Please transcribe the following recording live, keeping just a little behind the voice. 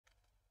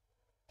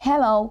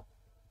Hello,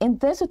 in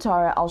this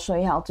tutorial I'll show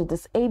you how to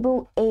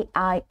disable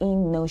AI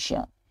in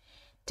Notion.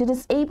 To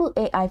disable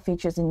AI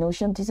features in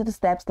Notion, these are the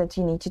steps that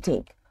you need to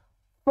take.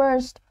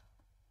 First,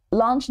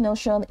 launch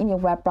Notion in your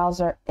web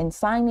browser and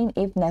sign in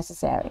if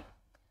necessary.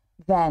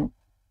 Then,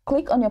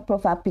 click on your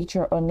profile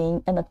picture or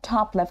name in the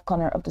top left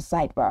corner of the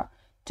sidebar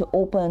to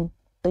open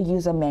the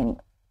user menu.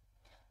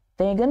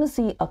 Then you're going to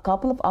see a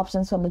couple of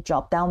options from the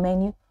drop-down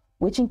menu,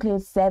 which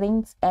includes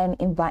settings and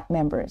invite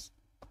members.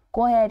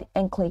 Go ahead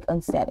and click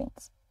on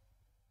settings.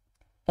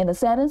 In the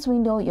settings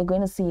window, you're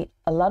going to see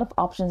a lot of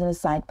options in the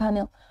side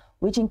panel,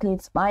 which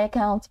includes my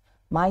account,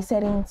 my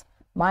settings,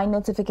 my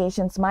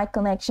notifications, my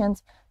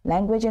connections,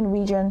 language and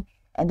region,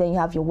 and then you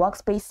have your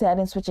workspace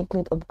settings, which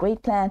include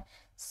upgrade plan,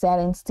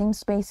 settings, team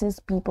spaces,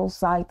 people,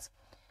 sites,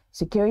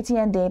 security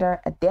and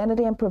data,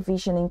 identity and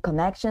provisioning,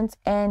 connections,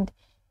 and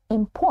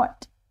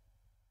import.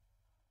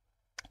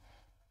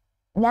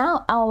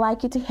 Now, I would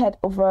like you to head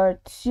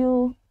over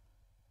to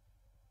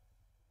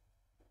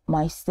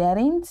my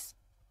settings.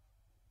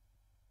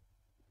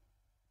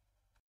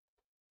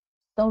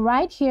 So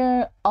right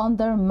here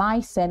under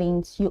my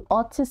settings, you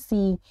ought to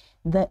see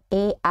the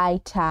AI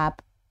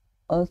tab.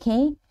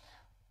 Okay,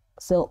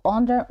 so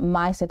under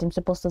my settings,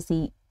 you're supposed to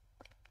see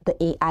the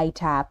AI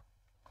tab.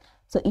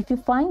 So if you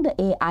find the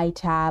AI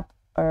tab,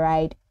 all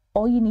right,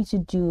 all you need to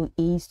do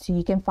is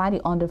you can find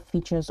it under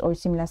features or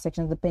similar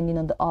sections depending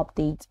on the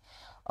update.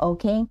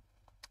 Okay,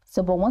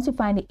 so but once you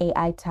find the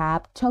AI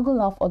tab,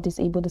 toggle off or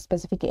disable the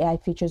specific AI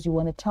features you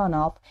want to turn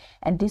off,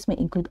 and this may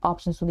include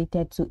options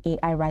related to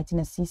AI writing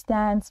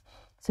assistance,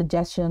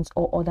 suggestions,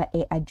 or other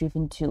AI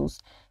driven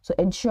tools. So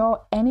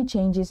ensure any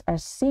changes are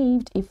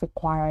saved if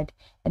required,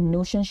 and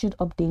Notion should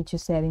update your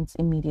settings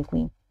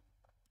immediately.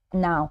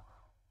 Now,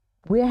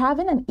 we're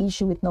having an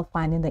issue with not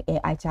finding the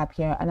AI tab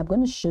here, and I'm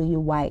going to show you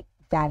why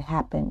that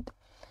happened.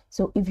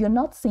 So if you're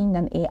not seeing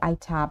an AI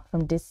tab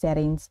from these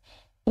settings,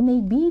 it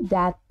may be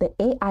that the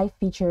AI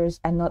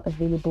features are not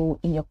available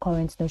in your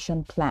current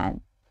Notion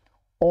plan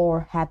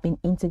or have been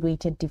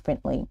integrated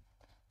differently.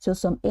 So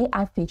some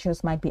AI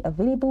features might be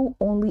available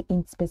only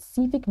in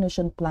specific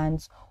Notion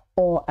plans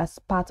or as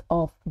part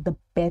of the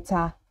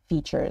beta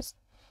features.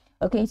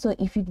 Okay, so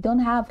if you don't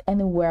have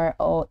anywhere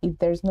or if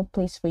there's no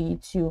place for you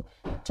to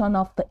turn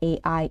off the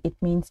AI, it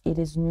means it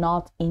is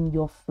not in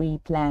your free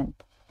plan.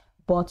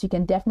 But you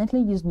can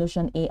definitely use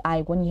Notion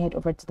AI when you head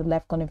over to the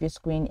left corner of your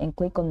screen and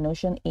click on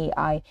Notion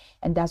AI,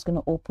 and that's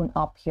going to open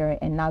up here,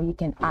 and now you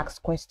can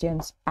ask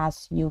questions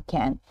as you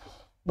can.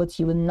 But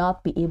you will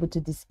not be able to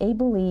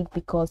disable it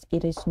because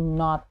it is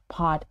not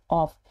part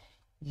of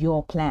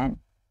your plan.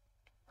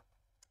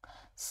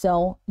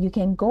 So you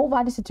can go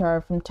over this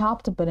tutorial from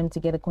top to bottom to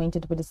get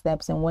acquainted with the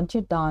steps, and once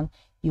you're done,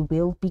 you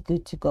will be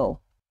good to go.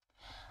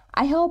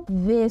 I hope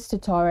this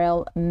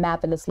tutorial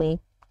marvelously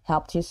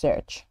helped you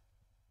search.